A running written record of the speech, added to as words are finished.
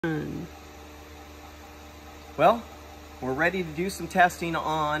Well, we're ready to do some testing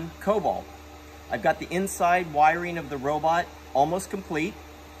on Cobalt. I've got the inside wiring of the robot almost complete,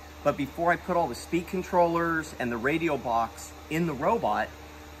 but before I put all the speed controllers and the radio box in the robot,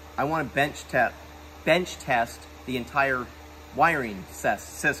 I want to bench test the entire wiring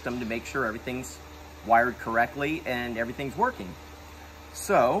system to make sure everything's wired correctly and everything's working.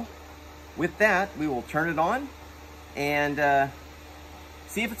 So with that, we will turn it on and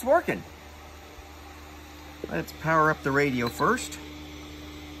see if it's working. Let's power up the radio first.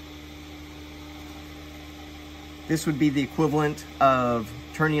 This would be the equivalent of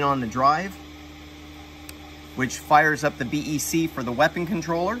turning on the drive, which fires up the BEC for the weapon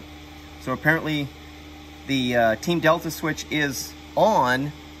controller. So apparently the Team Delta switch is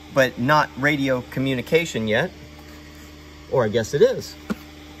on, but not radio communication yet. Or I guess it is.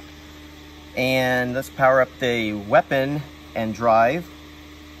 And let's power up the weapon and drive.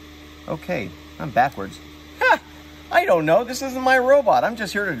 Okay, I'm backwards. I don't know, this isn't my robot. I'm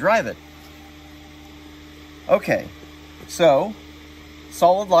just here to drive it. Okay, so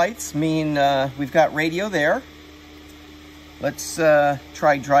solid lights mean we've got radio there. Let's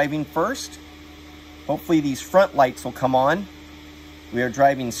try driving first. Hopefully these front lights will come on. We are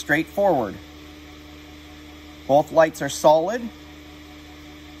driving straight forward. Both lights are solid.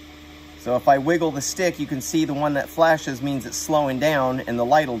 So if I wiggle the stick, you can see the one that flashes means it's slowing down and the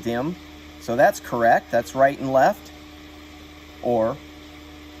light will dim. So that's correct. That's right and left. Or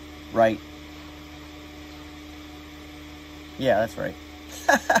right. Yeah, that's right.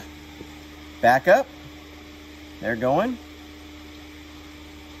 Back up. They're going.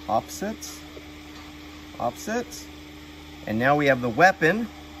 Opposites. Opposites. And now we have the weapon.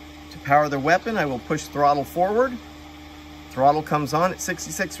 To power the weapon, I will push throttle forward. Throttle comes on at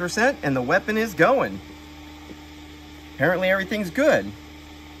 66% and the weapon is going. Apparently everything's good.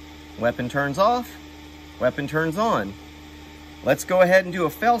 Weapon turns off. Weapon turns on. Let's go ahead and do a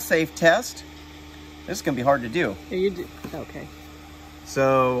fail-safe test. This is going to be hard to do. Yeah, you do. Okay.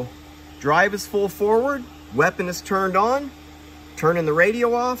 So, drive is full forward. Weapon is turned on. Turning the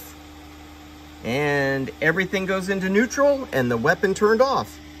radio off. And everything goes into neutral and the weapon turned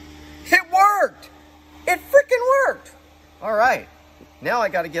off. It worked! It freaking worked! All right. Now I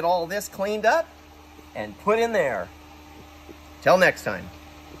got to get all this cleaned up and put in there. Till next time.